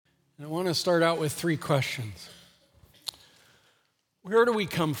I want to start out with 3 questions. Where do we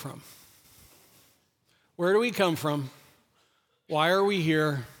come from? Where do we come from? Why are we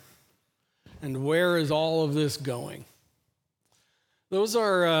here? And where is all of this going? Those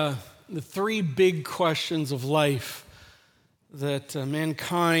are the 3 big questions of life that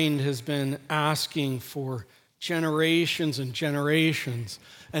mankind has been asking for generations and generations.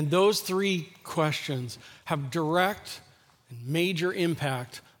 And those 3 questions have direct and major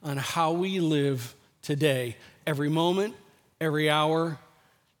impact on how we live today, every moment, every hour,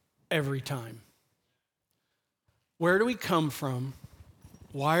 every time. Where do we come from?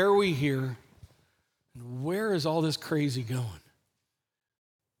 Why are we here? And where is all this crazy going?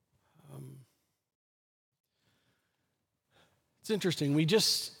 It's interesting. We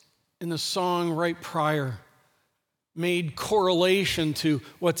just, in the song right prior, made correlation to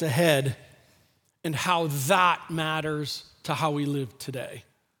what's ahead and how that matters to how we live today.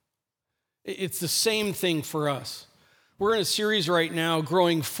 It's the same thing for us. We're in a series right now,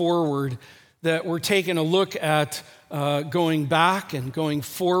 Growing Forward, that we're taking a look at going back and going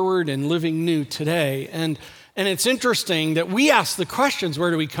forward and living new today. And it's interesting that we ask the questions,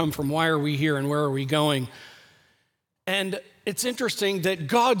 where do we come from, why are we here, and where are we going? And it's interesting that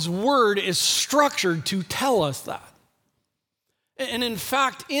God's word is structured to tell us that. And in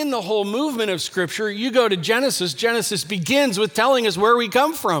fact, in the whole movement of Scripture, you go to Genesis begins with telling us where we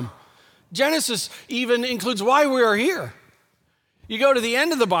come from. Genesis even includes why we are here. You go to the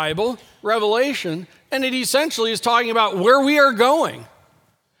end of the Bible, Revelation, and it essentially is talking about where we are going.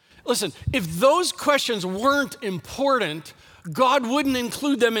 Listen, if those questions weren't important, God wouldn't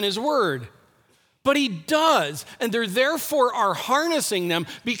include them in his word. But he does, and they're therefore are harnessing them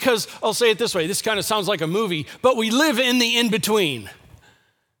because, I'll say it this way, this kind of sounds like a movie, but we live in the in-between.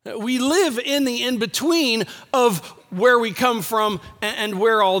 We live in the in-between of where we come from and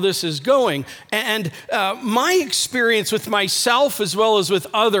where all this is going. And my experience with myself as well as with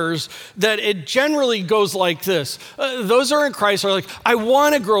others, that it generally goes like this. Those who are in Christ are like, I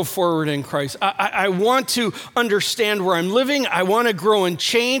want to grow forward in Christ. I want to understand where I'm living. I want to grow and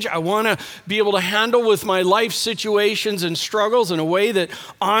change. I want to be able to handle with my life situations and struggles in a way that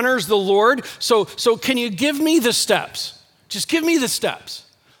honors the Lord. So can you give me the steps? Just give me the steps.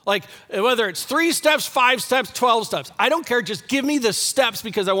 Like whether it's 3 steps, 5 steps, 12 steps. I don't care. Just give me the steps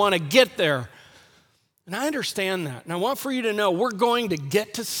because I want to get there. And I understand that. And I want for you to know we're going to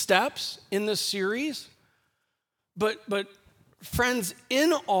get to steps in this series. But friends,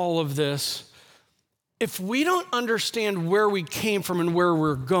 in all of this, if we don't understand where we came from and where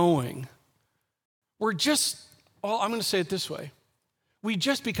we're going, we're just, I'm going to say it this way. We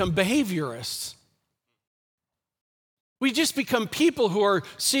just become behaviorists. We just become people who are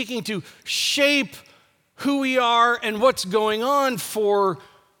seeking to shape who we are and what's going on for,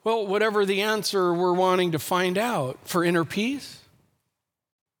 whatever the answer we're wanting to find out. For inner peace,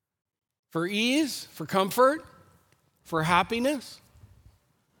 for ease, for comfort, for happiness.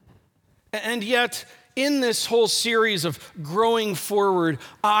 And yet, in this whole series of growing forward,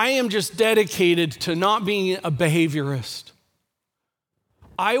 I am just dedicated to not being a behaviorist.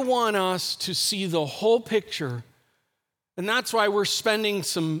 I want us to see the whole picture. And that's why we're spending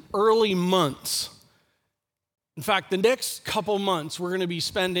some early months. In fact, the next couple months, we're going to be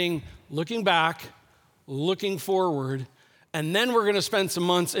spending looking back, looking forward, and then we're going to spend some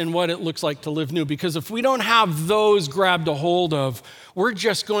months in what it looks like to live new. Because if we don't have those grabbed a hold of, we're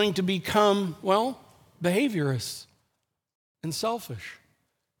just going to become, behaviorists and selfish.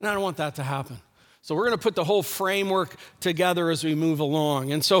 And I don't want that to happen. So we're going to put the whole framework together as we move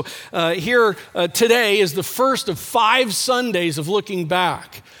along. And so here today is the first of 5 Sundays of looking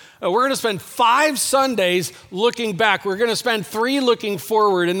back. We're going to spend 5 Sundays looking back. We're going to spend 3 looking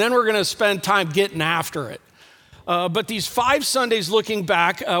forward, and then we're going to spend time getting after it. But these 5 Sundays looking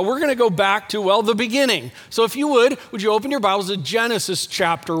back, we're going to go back to, the beginning. So if you would you open your Bibles to Genesis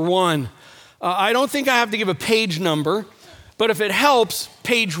chapter 1. I don't think I have to give a page number, but if it helps,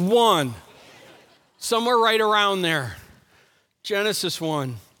 page 1. Somewhere right around there, Genesis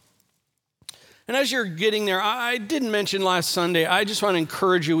 1. And as you're getting there, I didn't mention last Sunday, I just want to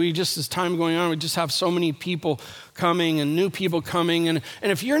encourage you, as time going on, we just have so many people coming and new people coming. And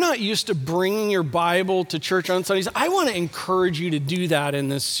if you're not used to bringing your Bible to church on Sundays, I want to encourage you to do that in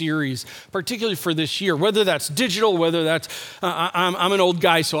this series, particularly for this year, whether that's digital, whether that's, I'm an old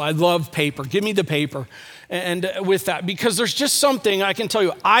guy, so I love paper. Give me the paper. And with that, because there's just something I can tell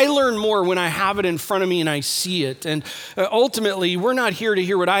you, I learn more when I have it in front of me and I see it. And ultimately, we're not here to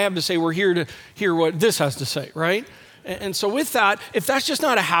hear what I have to say. We're here to hear what this has to say, right? And so with that, if that's just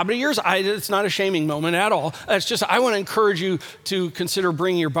not a habit of yours, it's not a shaming moment at all. It's just, I want to encourage you to consider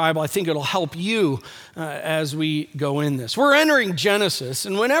bringing your Bible. I think it'll help you as we go in this. We're entering Genesis,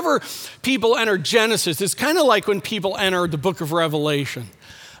 and whenever people enter Genesis, it's kind of like when people enter the book of Revelation.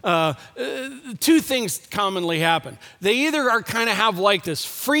 Two things commonly happen. They either are kind of have like this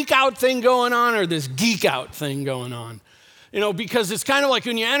freak out thing going on or this geek out thing going on. Because it's kind of like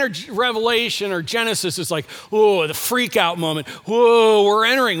when you enter Revelation or Genesis, it's like, oh, the freak out moment. Whoa, we're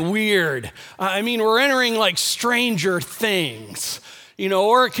entering weird. We're entering like Stranger Things.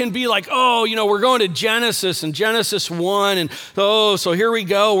 Or it can be like, we're going to Genesis and Genesis 1, and so here we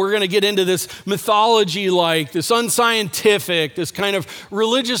go. We're going to get into this mythology, like this unscientific, this kind of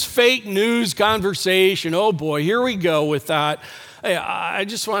religious fake news conversation. Oh boy, here we go with that. Hey, I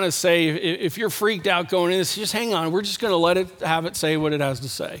just want to say, if you're freaked out going in this, just hang on. We're just going to have it say what it has to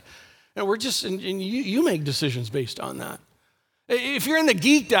say. And you make decisions based on that. If you're in the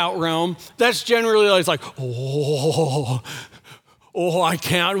geeked out realm, that's generally like, I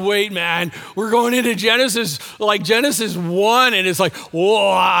can't wait, man. We're going into Genesis 1, and it's like,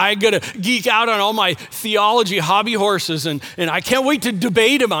 I got to geek out on all my theology hobby horses, and I can't wait to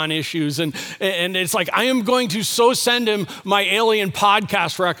debate him on issues. And it's like, I am going to send him my alien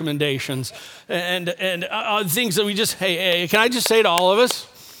podcast recommendations and things that we just, hey, can I just say to all of us,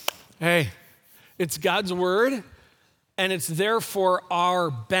 hey, it's God's word, and it's there for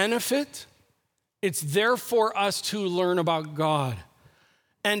our benefit. It's there for us to learn about God.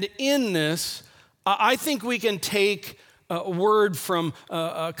 And in this, I think we can take a word from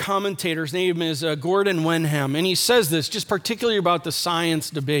a commentator. His name is Gordon Wenham. And he says this, just particularly about the science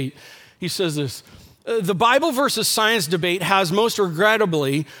debate. He says this: the Bible versus science debate has most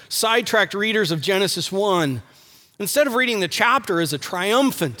regrettably sidetracked readers of Genesis 1. Instead of reading the chapter as a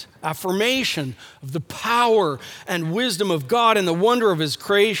triumphant affirmation of the power and wisdom of God and the wonder of his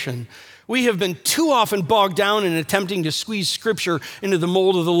creation, we have been too often bogged down in attempting to squeeze Scripture into the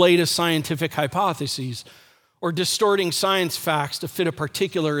mold of the latest scientific hypotheses or distorting science facts to fit a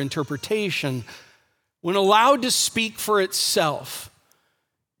particular interpretation. When allowed to speak for itself,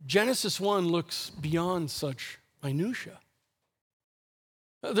 Genesis 1 looks beyond such minutia.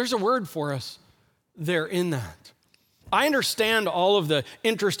 There's a word for us there in that. I understand all of the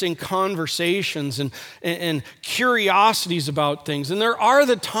interesting conversations and curiosities about things, and there are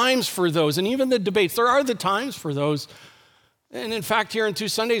the times for those, and even the debates, there are the times for those. And in fact, here in 2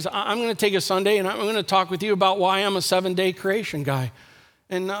 Sundays, I'm going to take a Sunday, and I'm going to talk with you about why I'm a 7-day creation guy.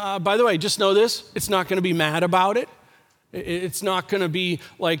 And by the way, just know this, it's not going to be mad about it. It's not going to be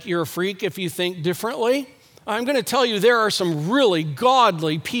like you're a freak if you think differently. I'm going to tell you there are some really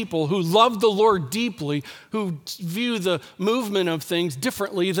godly people who love the Lord deeply, who view the movement of things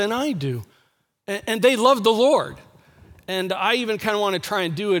differently than I do. And they love the Lord. And I even kind of want to try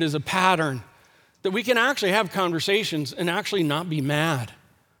and do it as a pattern that we can actually have conversations and actually not be mad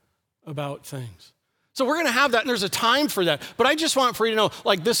about things. So we're going to have that, and there's a time for that. But I just want for you to know,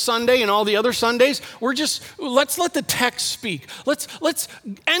 like this Sunday and all the other Sundays, let's let the text speak. Let's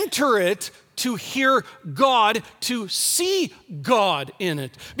enter it to hear God, to see God in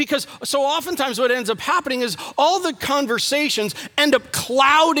it. Because so oftentimes what ends up happening is all the conversations end up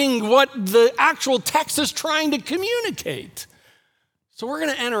clouding what the actual text is trying to communicate. So we're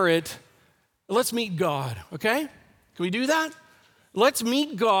going to enter it. Let's meet God, okay? Can we do that? Let's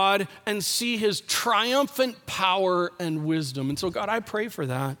meet God and see his triumphant power and wisdom. And so, God, I pray for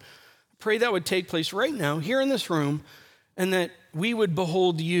that. I pray that would take place right now here in this room, and that we would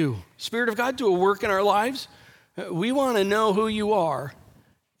behold you. Spirit of God, do a work in our lives. We want to know who you are,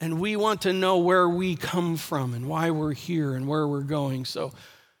 and we want to know where we come from and why we're here and where we're going. So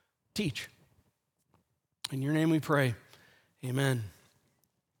teach. In your name we pray. Amen.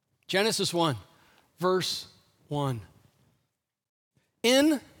 Genesis 1, verse 1.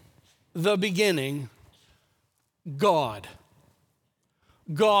 In the beginning, God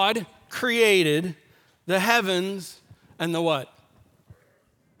created the heavens and the what?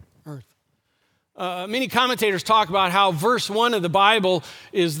 Earth. Many commentators talk about how verse 1 of the Bible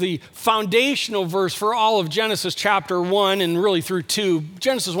is the foundational verse for all of Genesis chapter 1 and really through 2.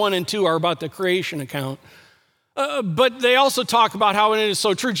 Genesis 1 and 2 are about the creation account. But they also talk about how, and it is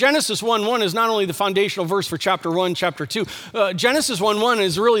so true, Genesis 1:1 is not only the foundational verse for chapter 1, chapter 2. Genesis 1:1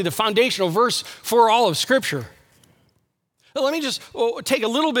 is really the foundational verse for all of Scripture. Let me just take a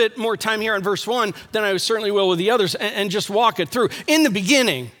little bit more time here on verse 1 than I certainly will with the others and just walk it through. In the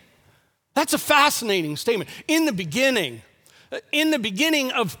beginning. That's a fascinating statement. In the beginning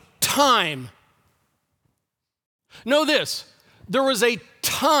of time. Know this, there was a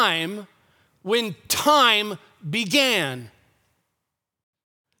time when time began.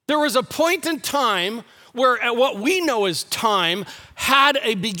 There was a point in time where what we know as time had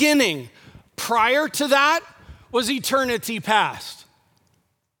a beginning. Prior to that was eternity past.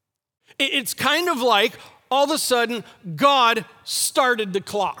 It's kind of like all of a sudden God started the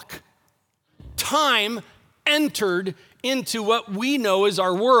clock. Time entered into what we know as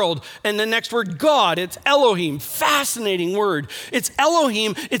our world. And the next word, God, it's Elohim. Fascinating word. It's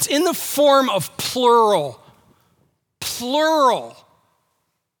Elohim. It's in the form of plural. Plural.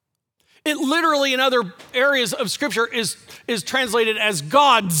 It literally in other areas of Scripture is translated as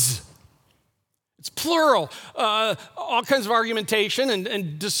gods. It's plural. All kinds of argumentation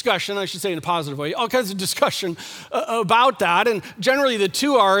and discussion, I should say in a positive way, all kinds of discussion about that. And generally the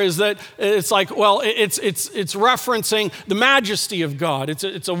two is that it's like, well, it's referencing the majesty of God.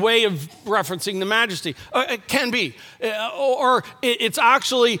 It's a way of referencing the majesty. It can be. Or it's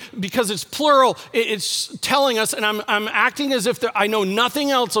actually, because it's plural, it's telling us, and I'm acting as if I know nothing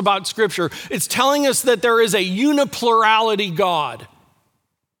else about Scripture, it's telling us that there is a uniplurality God.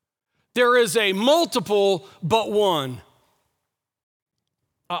 There is a multiple but one.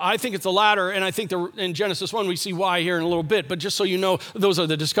 I think it's the latter, and I think in Genesis 1 we see why here in a little bit, but just so you know, those are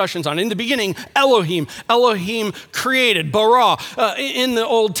the discussions on. In the beginning, Elohim created, bara. In the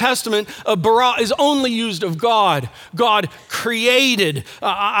Old Testament, bara is only used of God. God created.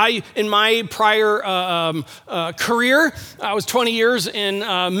 In my prior career, I was 20 years in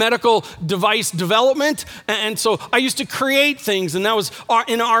medical device development, and so I used to create things, and that was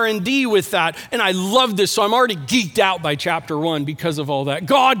in R&D with that, and I loved this, so I'm already geeked out by chapter 1 because of all that.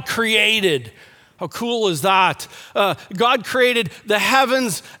 God created. How cool is that? God created the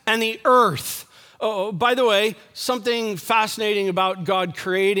heavens and the earth. Oh, by the way, something fascinating about God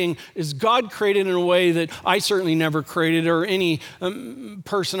creating is God created in a way that I certainly never created or any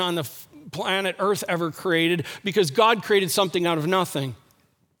person on the planet Earth ever created, because God created something out of nothing.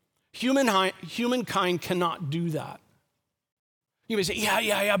 Humankind cannot do that. You may say,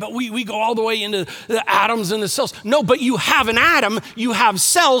 yeah, but we go all the way into the atoms and the cells. No, but you have an atom, you have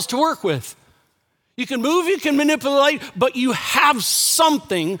cells to work with. You can move, you can manipulate, but you have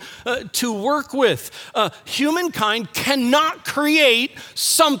something to work with. Humankind cannot create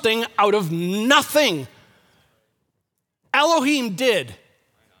something out of nothing. Elohim did.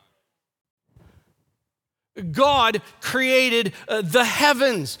 God created the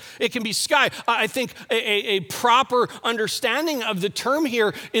heavens. It can be sky. I think a proper understanding of the term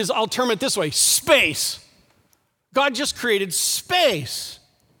here is, I'll term it this way, space. God just created space.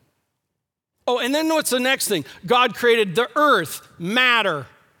 Oh, and then what's the next thing? God created the earth, matter.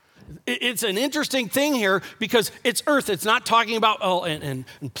 It's an interesting thing here because it's Earth. It's not talking about, and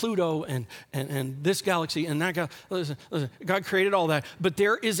Pluto and this galaxy and that galaxy. Listen, God created all that. But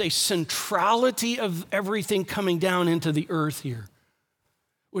there is a centrality of everything coming down into the earth here,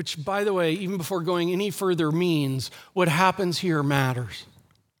 which, by the way, even before going any further, means what happens here matters.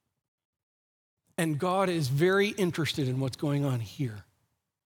 And God is very interested in what's going on here.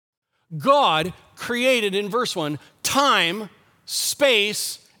 God created, in verse 1, time,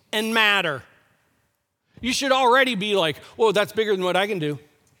 space, and matter. You should already be like, whoa, that's bigger than what I can do.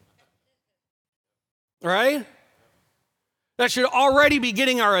 Right? That should already be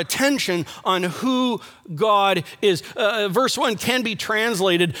getting our attention on who God is. Verse 1 can be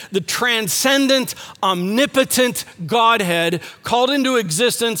translated the transcendent, omnipotent Godhead called into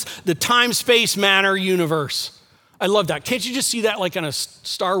existence the time, space, matter universe. I love that. Can't you just see that like on a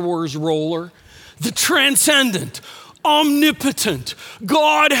Star Wars roller? The transcendent, omnipotent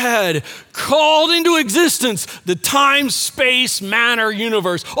Godhead called into existence the time, space, matter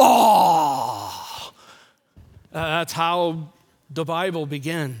universe. That's how the Bible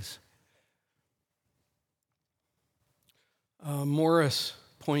begins. Morris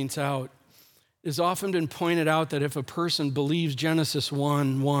points out, it's often been pointed out that if a person believes Genesis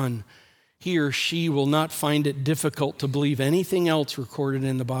 1:1, he or she will not find it difficult to believe anything else recorded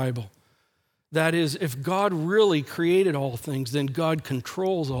in the Bible. That is, if God really created all things, then God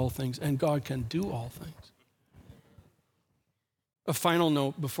controls all things and God can do all things. A final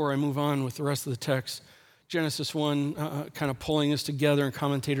note before I move on with the rest of the text. Genesis 1, kind of pulling this together, and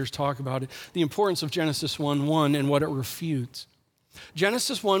commentators talk about it. The importance of Genesis 1:1 and what it refutes.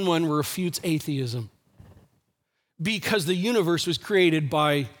 Genesis 1:1 refutes atheism because the universe was created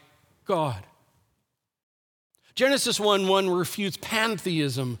by God. Genesis 1:1 refutes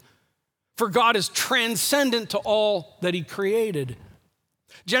pantheism, for God is transcendent to all that he created.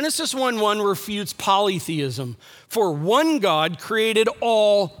 Genesis 1:1 refutes polytheism, for one God created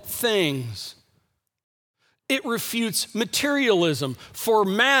all things. It refutes materialism, for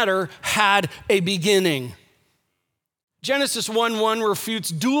matter had a beginning. Genesis 1:1 refutes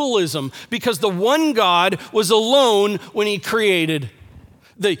dualism because the one God was alone when he created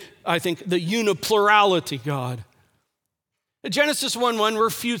the uniplurality God. Genesis 1:1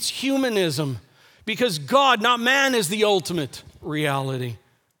 refutes humanism because God, not man, is the ultimate reality.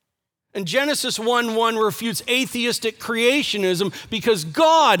 And Genesis 1:1 refutes atheistic creationism because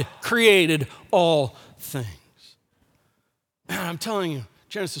God created all things. Man, I'm telling you,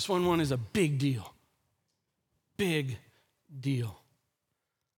 Genesis 1:1 is a big deal. Big deal.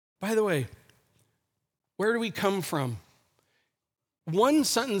 By the way, where do we come from? One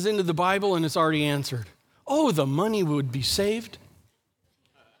sentence into the Bible and it's already answered. Oh, the money would be saved.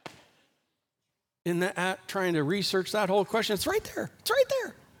 In that, trying to research that whole question, it's right there. It's right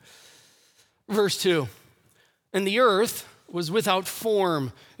there. Verse 2, and the earth was without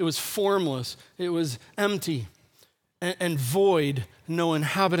form. It was formless. It was empty and void, no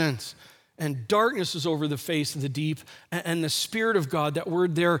inhabitants. And darkness was over the face of the deep. And the Spirit of God, that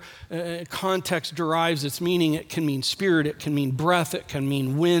word there, context derives its meaning. It can mean spirit. It can mean breath. It can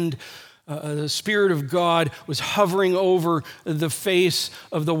mean wind. The Spirit of God was hovering over the face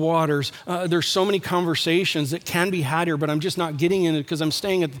of the waters. There's so many conversations that can be had here, but I'm just not getting in it because I'm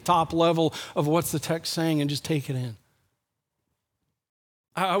staying at the top level of what's the text saying and just take it in.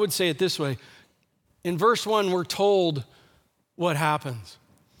 I would say it this way. In verse 1, we're told what happens.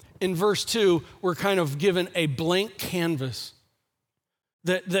 In verse 2, we're kind of given a blank canvas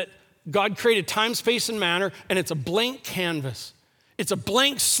that God created time, space, and matter, and it's a blank canvas. It's a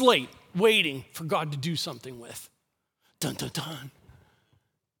blank slate waiting for God to do something with. Dun, dun, dun.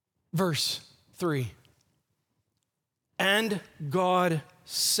 Verse 3. And God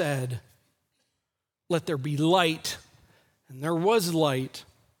said, let there be light. And there was light.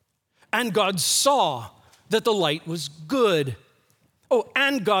 And God saw that the light was good. Oh,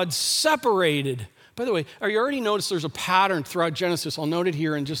 and God separated. By the way, you already noticed there's a pattern throughout Genesis. I'll note it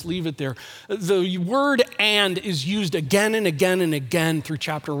here and just leave it there. The word and is used again and again and again through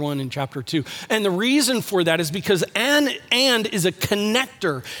chapter 1 and chapter 2. And the reason for that is because and is a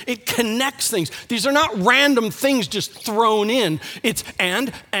connector. It connects things. These are not random things just thrown in. It's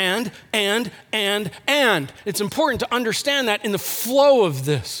and. It's important to understand that in the flow of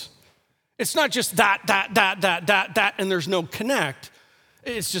this. It's not just that, and there's no connect.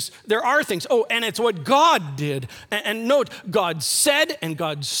 It's just, there are things. Oh, and it's what God did. And note, God said, and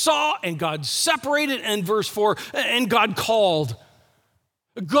God saw, and God separated, and verse 4, and God called.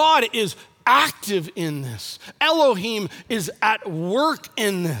 God is active in this. Elohim is at work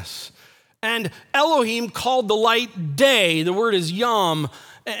in this. And Elohim called the light day. The word is yom.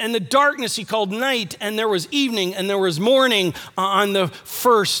 And the darkness he called night. And there was evening, and there was morning on the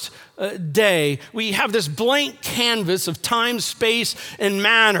first day. We have this blank canvas of time, space, and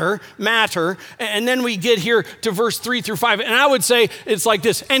matter, and then we get here to verse 3 through 5, and I would say it's like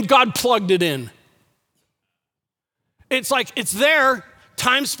this, and God plugged it in. It's like it's there,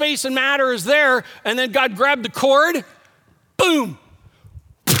 time, space, and matter is there, and then God grabbed the cord, boom,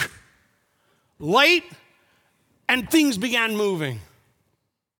 light, and things began moving.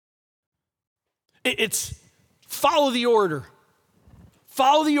 It's follow the order.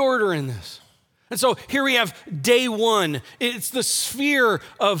 Follow the order in this. And so here we have day 1. It's the sphere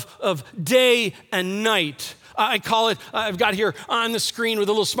of day and night. I call it, I've got here on the screen with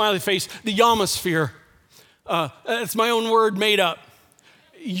a little smiley face, the yomosphere. It's my own word made up.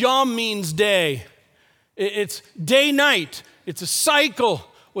 Yom means day. It's day-night. It's a cycle.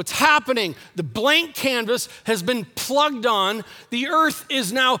 What's happening? The blank canvas has been plugged on. The earth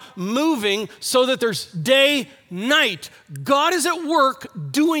is now moving so that there's day, night. God is at work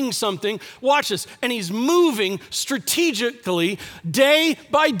doing something. Watch this. And he's moving strategically, day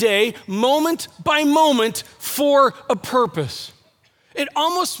by day, moment by moment, for a purpose. It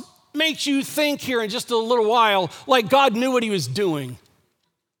almost makes you think here in just a little while like God knew what he was doing.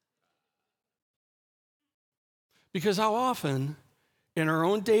 Because how often in our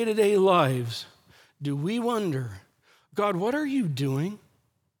own day-to-day lives do we wonder, God, what are you doing?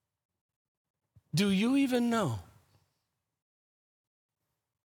 Do you even know?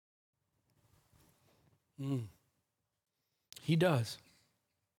 He does.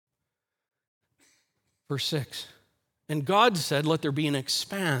 Verse 6, and God said, let there be an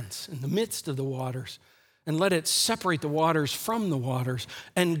expanse in the midst of the waters, and let it separate the waters from the waters.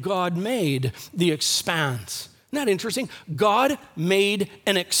 And God made the expanse. Isn't that interesting? God made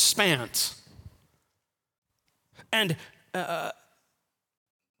an expanse. And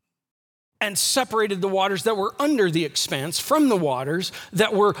and separated the waters that were under the expanse from the waters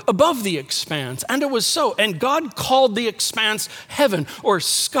that were above the expanse. And it was so. And God called the expanse heaven or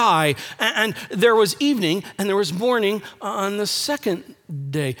sky. And there was evening and there was morning on the second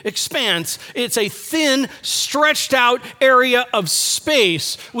day. Expanse, it's a thin, stretched out area of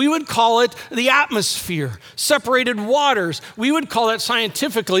space. We would call it the atmosphere. Separated waters, we would call that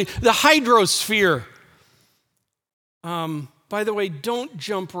scientifically the hydrosphere. By the way, don't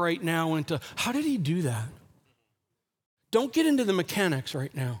jump right now into, how did he do that? Don't get into the mechanics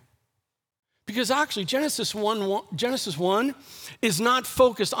right now. Because actually, Genesis 1 is not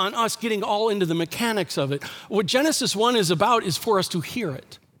focused on us getting all into the mechanics of it. What Genesis 1 is about is for us to hear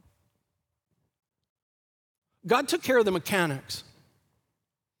it. God took care of the mechanics.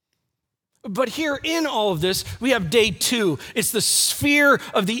 But here in all of this, we have day 2. It's the sphere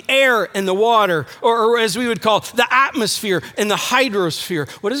of the air and the water, or as we would call the atmosphere and the hydrosphere.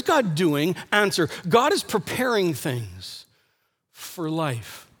 What is God doing? Answer, God is preparing things for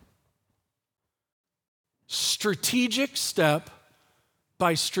life. Strategic step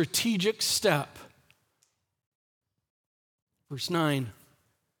by strategic step. Verse 9,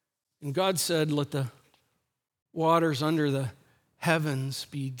 and God said, let the waters under the heavens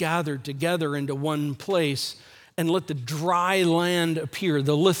be gathered together into one place, and let the dry land appear,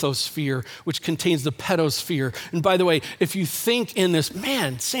 the lithosphere, which contains the pedosphere. And by the way, if you think in this,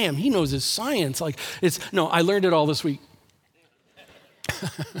 man, Sam, he knows his science. I learned it all this week.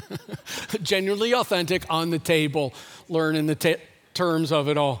 Genuinely authentic, on the table, learning the terms of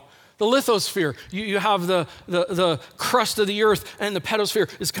it all. The lithosphere, you have the crust of the earth, and the pedosphere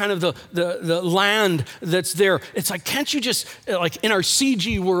is kind of the land that's there. It's like, can't you just, like in our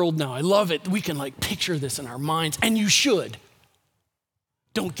CG world now, I love it, we can like picture this in our minds, and you should.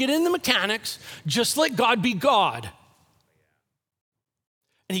 Don't get in the mechanics, just let God be God.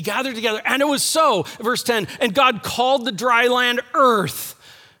 And he gathered together, and it was so, verse 10, and God called the dry land earth,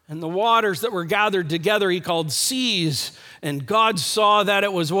 and the waters that were gathered together he called seas. And God saw that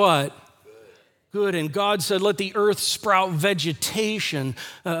it was what? Good. And God said, let the earth sprout vegetation,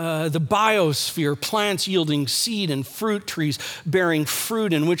 the biosphere, plants yielding seed, and fruit trees bearing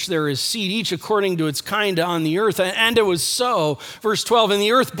fruit in which there is seed, each according to its kind on the earth. And it was so. Verse 12, and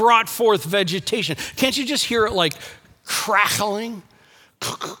the earth brought forth vegetation. Can't you just hear it like crackling?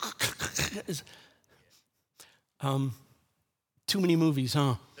 Too many movies,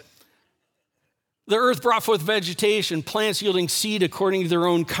 huh? The earth brought forth vegetation, plants yielding seed according to their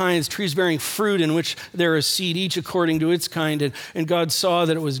own kinds, trees bearing fruit in which there is seed, each according to its kind. And God saw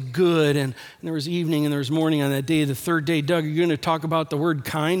that it was good. And there was evening and there was morning on that day, the third day. Doug, are you going to talk about the word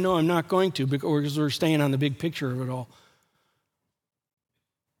kind? No, I'm not going to, because we're staying on the big picture of it all.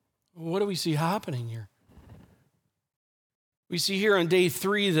 What do we see happening here? We see here on day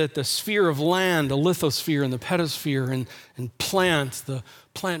 3 that the sphere of land, the lithosphere and the pedosphere and plants, the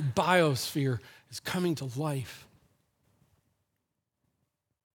plant biosphere, is coming to life.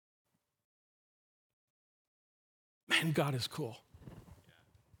 Man, God is cool.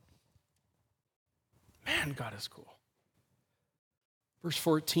 Man, God is cool. Verse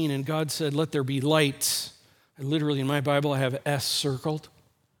 14, and God said, let there be lights. And literally in my Bible, I have S circled.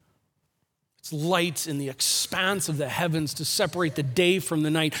 It's lights in the expanse of the heavens to separate the day from the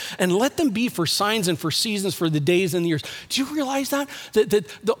night, and let them be for signs and for seasons, for the days and the years. Do you realize that?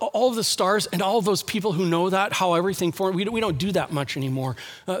 All of the stars and all of those people who know that, how everything forms, we don't do that much anymore.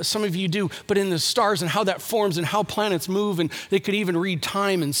 Some of you do, but in the stars and how that forms and how planets move, and they could even read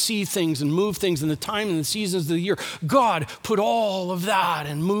time and see things and move things in the time and the seasons of the year. God put all of that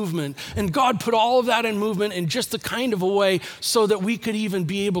in movement, and God put all of that in movement in just the kind of a way so that we could even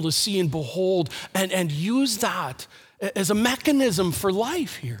be able to see and behold and use that as a mechanism for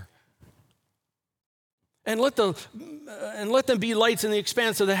life here. And let them be lights in the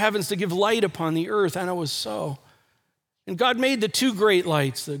expanse of the heavens to give light upon the earth. And it was so. And God made the 2 great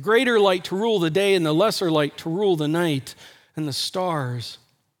lights, the greater light to rule the day and the lesser light to rule the night, and the stars.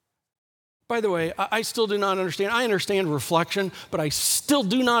 By the way, I still do not understand. I understand reflection, but I still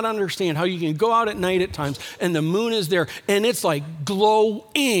do not understand how you can go out at night at times and the moon is there and it's like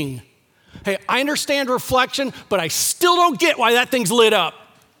glowing. Hey, I understand reflection, but I still don't get why that thing's lit up.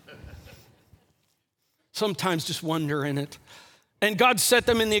 Sometimes just wonder in it. And God set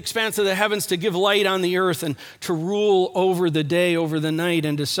them in the expanse of the heavens to give light on the earth and to rule over the day, over the night,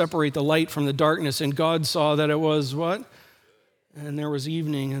 and to separate the light from the darkness. And God saw that it was what? And there was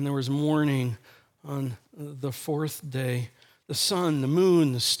evening and there was morning on the 4th day. The sun, the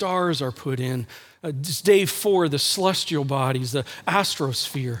moon, the stars are put in. This day 4, the celestial bodies, the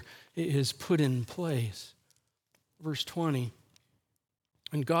astrosphere is put in place. Verse 20.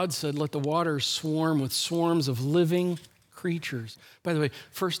 And God said, let the waters swarm with swarms of living creatures. By the way,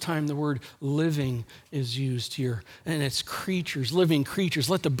 first time the word living is used here, and it's creatures, living creatures.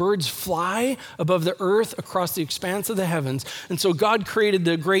 Let the birds fly above the earth across the expanse of the heavens. And so God created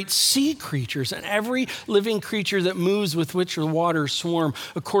the great sea creatures and every living creature that moves with which the waters swarm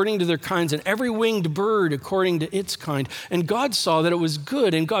according to their kinds, and every winged bird according to its kind. And God saw that it was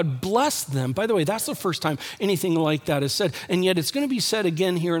good, and God blessed them. By the way, that's the first time anything like that is said. And yet it's going to be said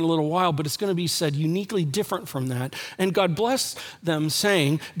again here in a little while, but it's going to be said uniquely different from that. And God blessed them,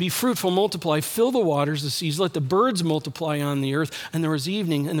 saying, be fruitful, multiply, fill the waters, the seas, let the birds multiply on the earth. And there was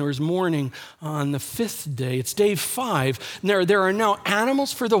evening and there was morning on the fifth day. It's day 5. And there are now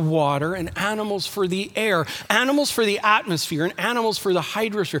animals for the water and animals for the air, animals for the atmosphere and animals for the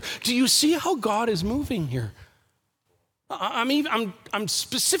hydrosphere. Do you see how God is moving here? I'm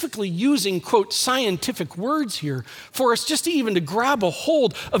specifically using, quote, scientific words here for us just to grab a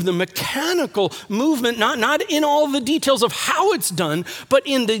hold of the mechanical movement, not in all the details of how it's done, but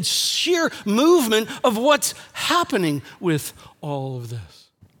in the sheer movement of what's happening with all of this.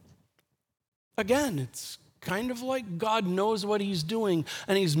 Again, it's kind of like God knows what he's doing,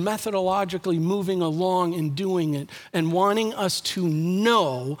 and he's methodologically moving along and doing it and wanting us to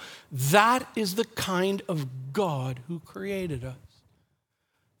know that is the kind of God who created us.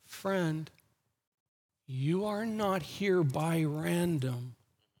 Friend, you are not here by random.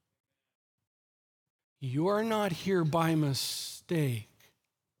 You are not here by mistake.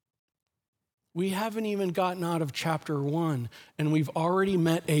 We haven't even gotten out of chapter 1, and we've already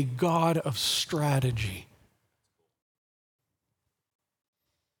met a God of strategy.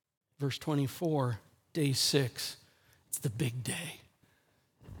 Verse 24, day 6, it's the big day.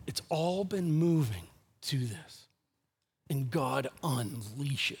 It's all been moving to this. And God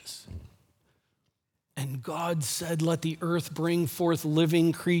unleashes. And God said, let the earth bring forth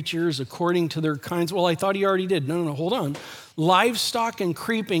living creatures according to their kinds. Well, I thought he already did. No, hold on. Livestock and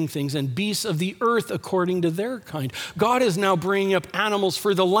creeping things and beasts of the earth according to their kind. God is now bringing up animals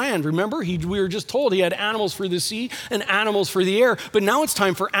for the land. Remember, we were just told he had animals for the sea and animals for the air. But now it's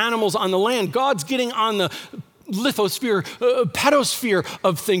time for animals on the land. God's getting on the lithosphere, pedosphere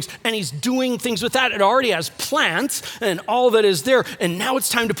of things, and he's doing things with that. It already has plants and all that is there, and now it's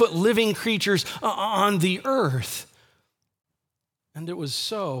time to put living creatures on the earth. And it was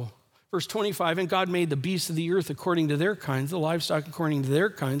so. Verse 25, and God made the beasts of the earth according to their kinds, the livestock according to their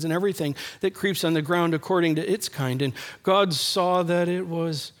kinds, and everything that creeps on the ground according to its kind. And God saw that it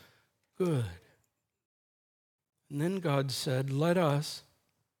was good. And then God said, let us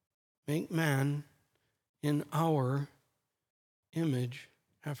make man in our image,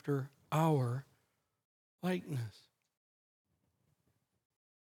 after our likeness.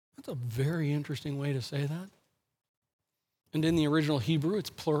 That's a very interesting way to say that. And in the original Hebrew,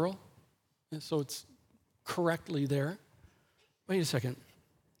 it's plural, and so it's correctly there. Wait a second.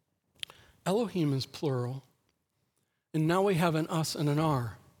 Elohim is plural, and now we have an us and an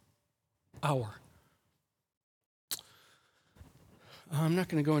our. I'm not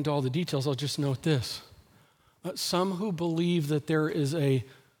going to go into all the details. I'll just note this. Some who believe that there is a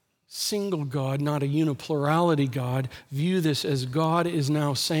single God, not a uniplurality God, view this as God is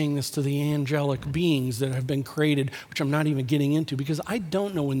now saying this to the angelic beings that have been created, which I'm not even getting into because I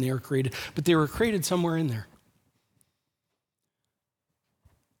don't know when they were created, but they were created somewhere in there.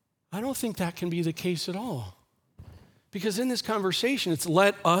 I don't think that can be the case at all. Because in this conversation, it's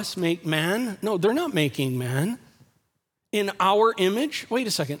let us make man. No, they're not making man. In our image, wait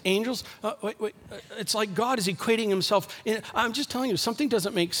a second, angels, it's like God is equating himself. I'm just telling you, something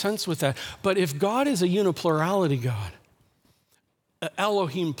doesn't make sense with that. But if God is a uniplurality God,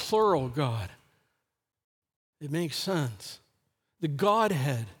 Elohim plural God, it makes sense. The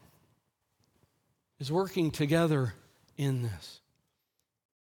Godhead is working together in this.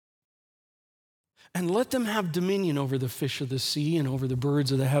 And let them have dominion over the fish of the sea and over the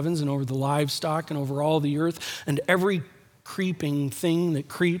birds of the heavens and over the livestock and over all the earth and every creeping thing that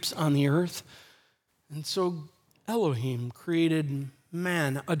creeps on the earth. And so Elohim created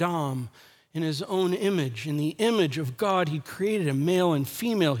man, Adam, in his own image. In the image of God, he created him. Male and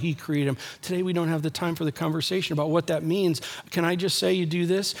female, he created him. Today, we don't have the time for the conversation about what that means. Can I just say you do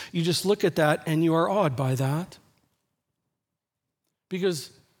this? You just look at that and you are awed by that. Because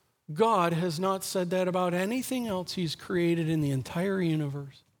God has not said that about anything else he's created in the entire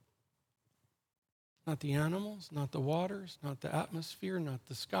universe. Not the animals, not the waters, not the atmosphere, not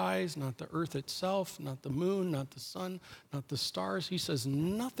the skies, not the earth itself, not the moon, not the sun, not the stars. He says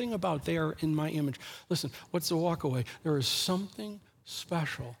nothing about they are in my image. Listen, what's the walk away? There is something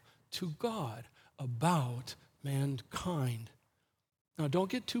special to God about mankind. Now,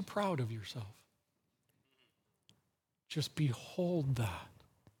 don't get too proud of yourself. Just behold that.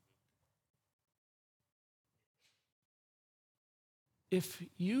 If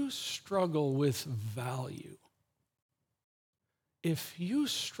you struggle with value, if you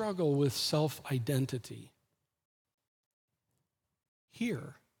struggle with self-identity,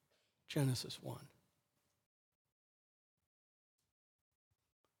 hear Genesis 1.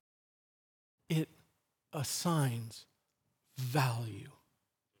 It assigns value.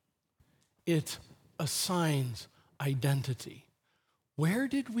 It assigns identity. Where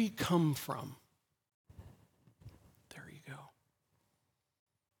did we come from? There you go.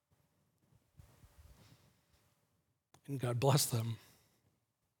 And God bless them.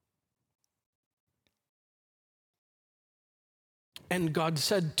 And God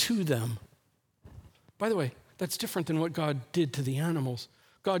said to them, by the way, that's different than what God did to the animals.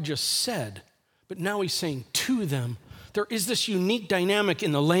 God just said, but now he's saying to them. There is this unique dynamic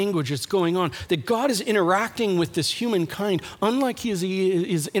in the language that's going on, that God is interacting with this humankind unlike he is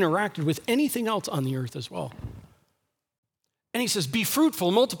interacted with anything else on the earth as well. And he says, be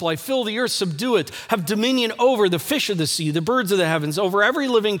fruitful, multiply, fill the earth, subdue it, have dominion over the fish of the sea, the birds of the heavens, over every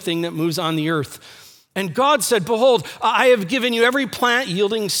living thing that moves on the earth. And God said, behold, I have given you every plant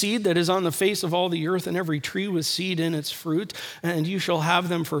yielding seed that is on the face of all the earth, and every tree with seed in its fruit, and you shall have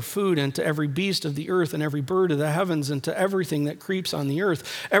them for food, and to every beast of the earth, and every bird of the heavens, and to everything that creeps on the earth,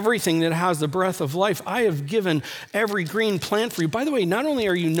 everything that has the breath of life. I have given every green plant for you. By the way, not only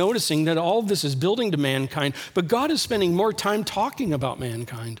are you noticing that all of this is building to mankind, but God is spending more time talking about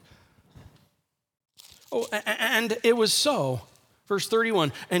mankind. Oh, and it was so. Verse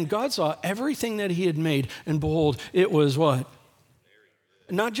 31, and God saw everything that he had made, and behold, it was what?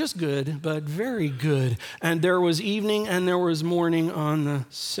 Not just good, but very good. And there was evening and there was morning on the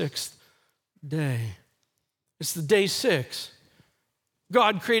sixth day. It's the day 6.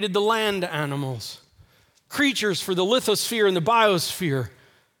 God created the land animals, creatures for the lithosphere and the biosphere.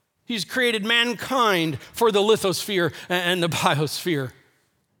 He's created mankind for the lithosphere and the biosphere.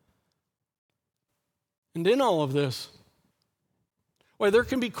 And in all of this, well, there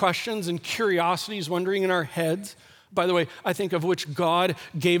can be questions and curiosities wondering in our heads. By the way, I think of which God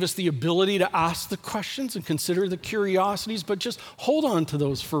gave us the ability to ask the questions and consider the curiosities, but just hold on to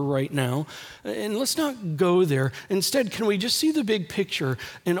those for right now. And let's not go there. Instead, can we just see the big picture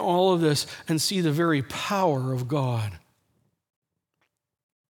in all of this and see the very power of God?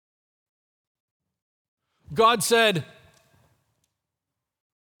 God said,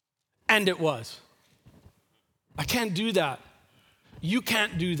 and it was. I can't do that. You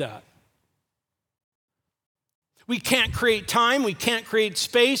can't do that. We can't create time, we can't create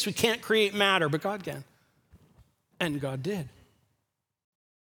space, we can't create matter, but God can. And God did.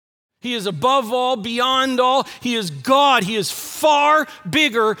 He is above all, beyond all. He is God. He is far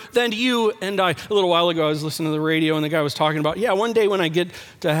bigger than you and I. A little while ago, I was listening to the radio, and the guy was talking about, one day when I get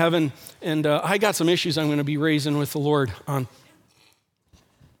to heaven, and I got some issues I'm going to be raising with the Lord on.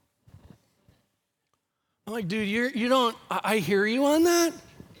 I'm like, dude, you don't, I hear you on that.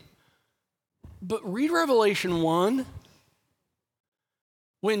 But read Revelation 1.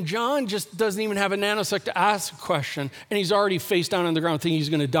 When John just doesn't even have a nanosecond to ask a question, and he's already face down on the ground thinking he's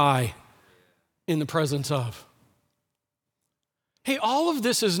going to die in the presence of. Hey, all of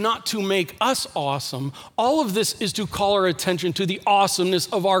this is not to make us awesome. All of this is to call our attention to the awesomeness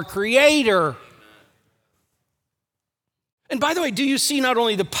of our Creator. And by the way, do you see not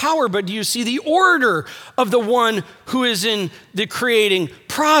only the power, but do you see the order of the one who is in the creating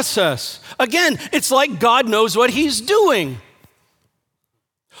process? Again, it's like God knows what he's doing.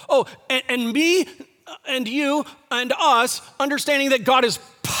 Oh, and me and you and us understanding that God is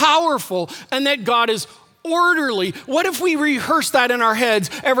powerful and that God is orderly. What if we rehearse that in our heads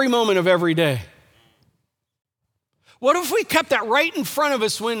every moment of every day? What if we kept that right in front of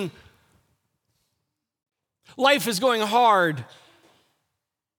us when life is going hard,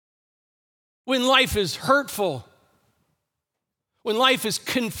 when life is hurtful, when life is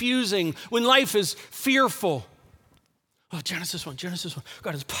confusing, when life is fearful? Oh, Genesis 1.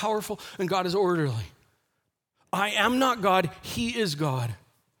 God is powerful and God is orderly. I am not God, he is God.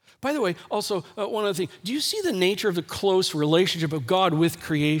 By the way, also, one other thing. Do you see the nature of the close relationship of God with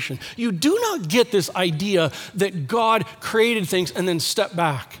creation? You do not get this idea that God created things and then stepped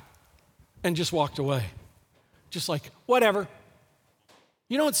back and just walked away. Just like, whatever.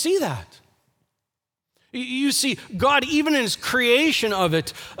 You don't see that. You see, God, even in his creation of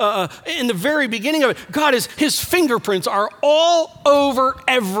it, in the very beginning of it, his fingerprints are all over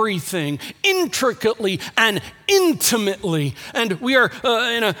everything, intricately and intimately. And we are,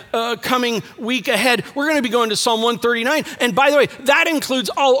 in a coming week ahead, we're going to be going to Psalm 139. And by the way, that includes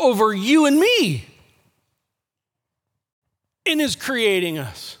all over you and me in his creating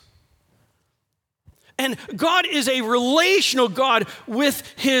us. And God is a relational God with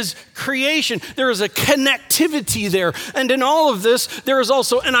his creation. There is a connectivity there. And in all of this, there is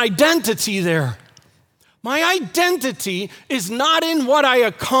also an identity there. My identity is not in what I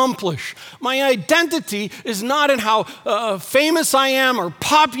accomplish. My identity is not in how famous I am or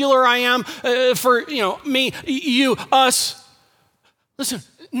popular I am for me, you, us. Listen,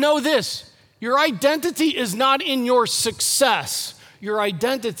 know this. Your identity is not in your success. Your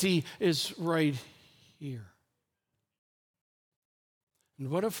identity is right here. And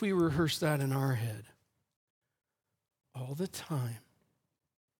what if we rehearse that in our head all the time?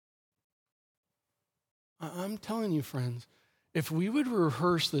 I'm telling you, friends, if we would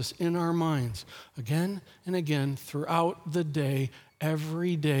rehearse this in our minds again and again throughout the day,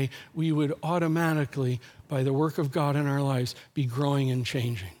 every day, we would automatically, by the work of God in our lives, be growing and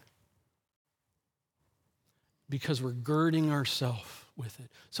changing. Because we're girding ourselves with it.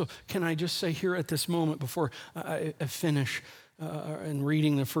 So can I just say here at this moment before I finish in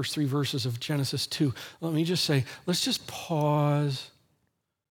reading the first 3 verses of Genesis 2, let me just say, let's just pause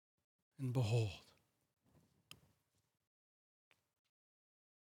and behold.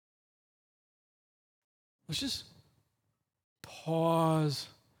 Let's just pause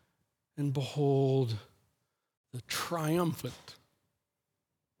and behold the triumphant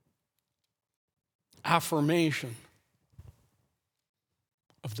affirmation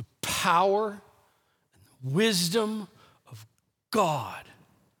of the power and the wisdom of God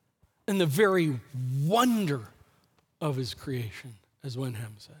and the very wonder of his creation, as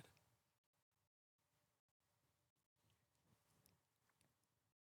Wenham said.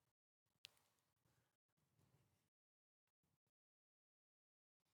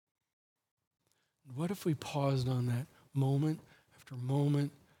 What if we paused on that moment after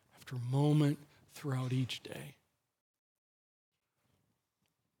moment after moment throughout each day?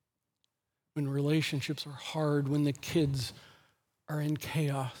 When relationships are hard, when the kids are in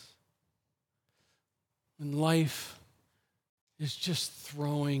chaos, when life is just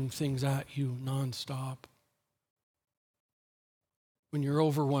throwing things at you nonstop, when you're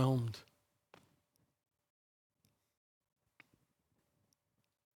overwhelmed.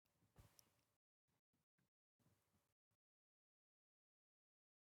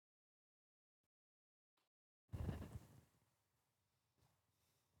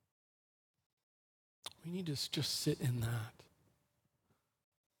 We need to just sit in that.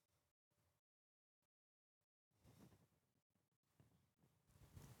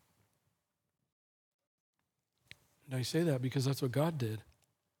 And I say that because that's what God did.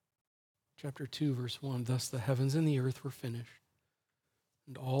 Chapter 2, verse 1, thus the heavens and the earth were finished,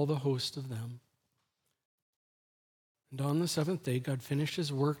 and all the host of them. And on the seventh day, God finished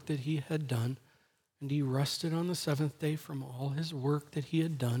his work that he had done, and he rested on the seventh day from all his work that he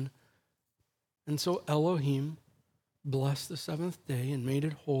had done. And so Elohim blessed the seventh day and made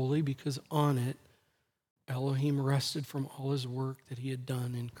it holy, because on it Elohim rested from all his work that he had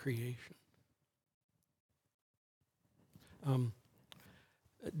done in creation.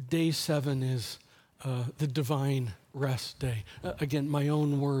 Day 7 is the divine rest day. Again, my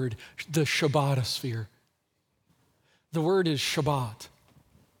own word, the Shabbatosphere. The word is Shabbat,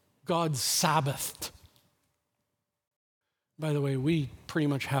 God's Sabbath. By the way, we pretty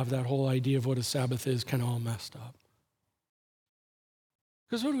much have that whole idea of what a Sabbath is kind of all messed up.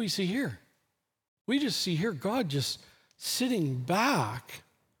 Because what do we see here? We just see here God just sitting back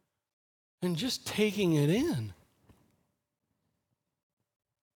and just taking it in.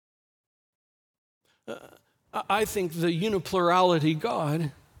 I think the uniplurality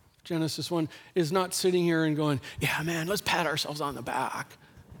God, Genesis 1, is not sitting here and going, yeah, man, let's pat ourselves on the back.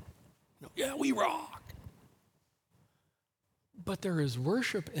 No, yeah, we rock. But there is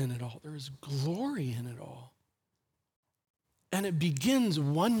worship in it all. There is glory in it all. And it begins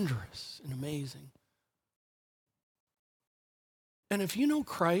wondrous and amazing. And if you know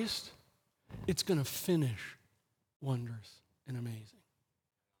Christ, it's going to finish wondrous and amazing.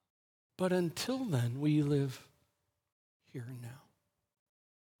 But until then, we live here and now,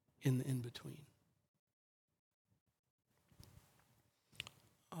 in the in-between.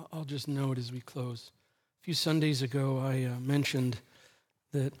 I'll just note as we close. A few Sundays ago, I mentioned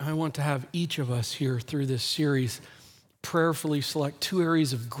that I want to have each of us here through this series prayerfully select 2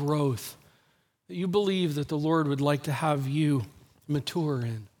 areas of growth that you believe that the Lord would like to have you mature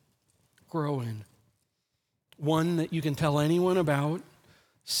in, grow in. One, that you can tell anyone about.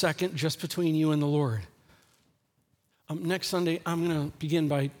 Second, just between you and the Lord. Next Sunday, I'm going to begin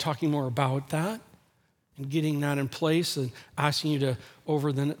by talking more about that and getting that in place and asking you to,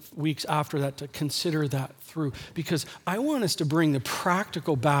 over the weeks after that, to consider that through. Because I want us to bring the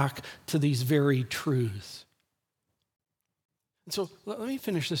practical back to these very truths. And so let me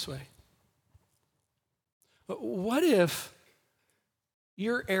finish this way. What if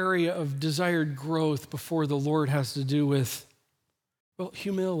your area of desired growth before the Lord has to do with, well,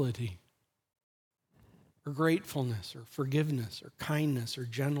 humility, or gratefulness, or forgiveness, or kindness, or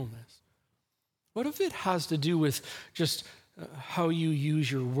gentleness? What if it has to do with just how you use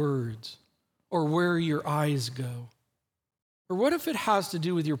your words, or where your eyes go? Or what if it has to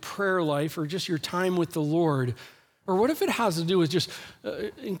do with your prayer life, or just your time with the Lord? Or what if it has to do with just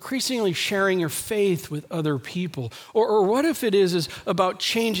increasingly sharing your faith with other people? Or what if it is about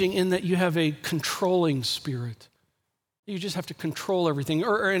changing in that you have a controlling spirit? You just have to control everything,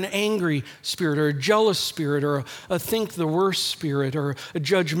 or an angry spirit, or a jealous spirit, or a think the worst spirit, or a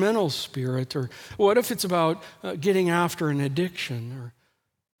judgmental spirit. Or what if it's about getting after an addiction, or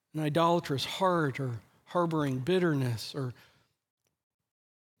an idolatrous heart, or harboring bitterness, or,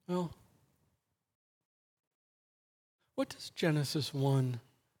 well, what does Genesis 1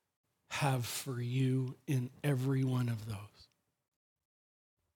 have for you in every one of those?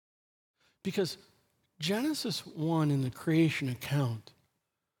 Because Genesis 1 in the creation account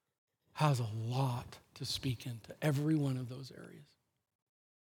has a lot to speak into every one of those areas.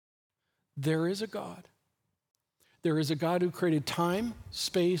 There is a God. There is a God who created time,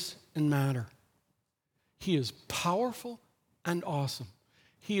 space, and matter. He is powerful and awesome.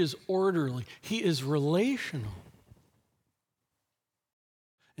 He is orderly. He is relational.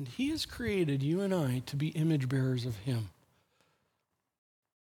 And he has created you and I to be image bearers of him.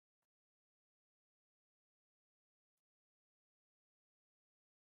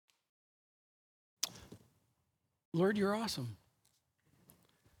 Lord, you're awesome.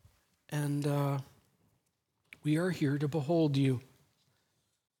 And we are here to behold you.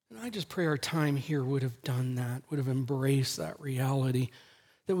 And I just pray our time here would have done that, would have embraced that reality,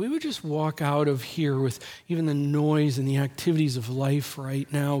 that we would just walk out of here with even the noise and the activities of life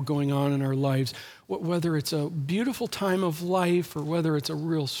right now going on in our lives, whether it's a beautiful time of life or whether it's a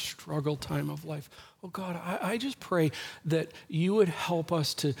real struggle time of life. Oh God, I just pray that you would help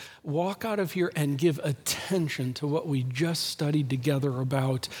us to walk out of here and give attention to what we just studied together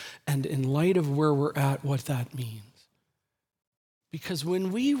about, and in light of where we're at, what that means. Because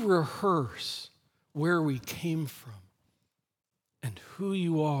when we rehearse where we came from and who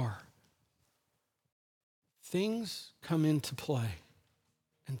you are, things come into play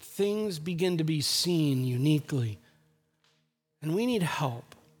and things begin to be seen uniquely. And we need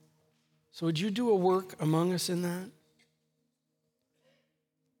help. So would you do a work among us in that?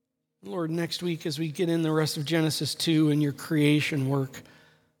 Lord, next week as we get in the rest of Genesis 2 and your creation work,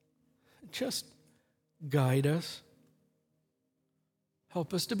 just guide us.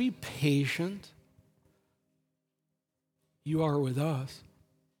 Help us to be patient. You are with us.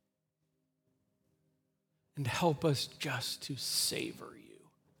 And help us just to savor you.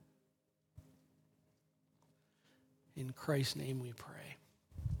 In Christ's name we pray.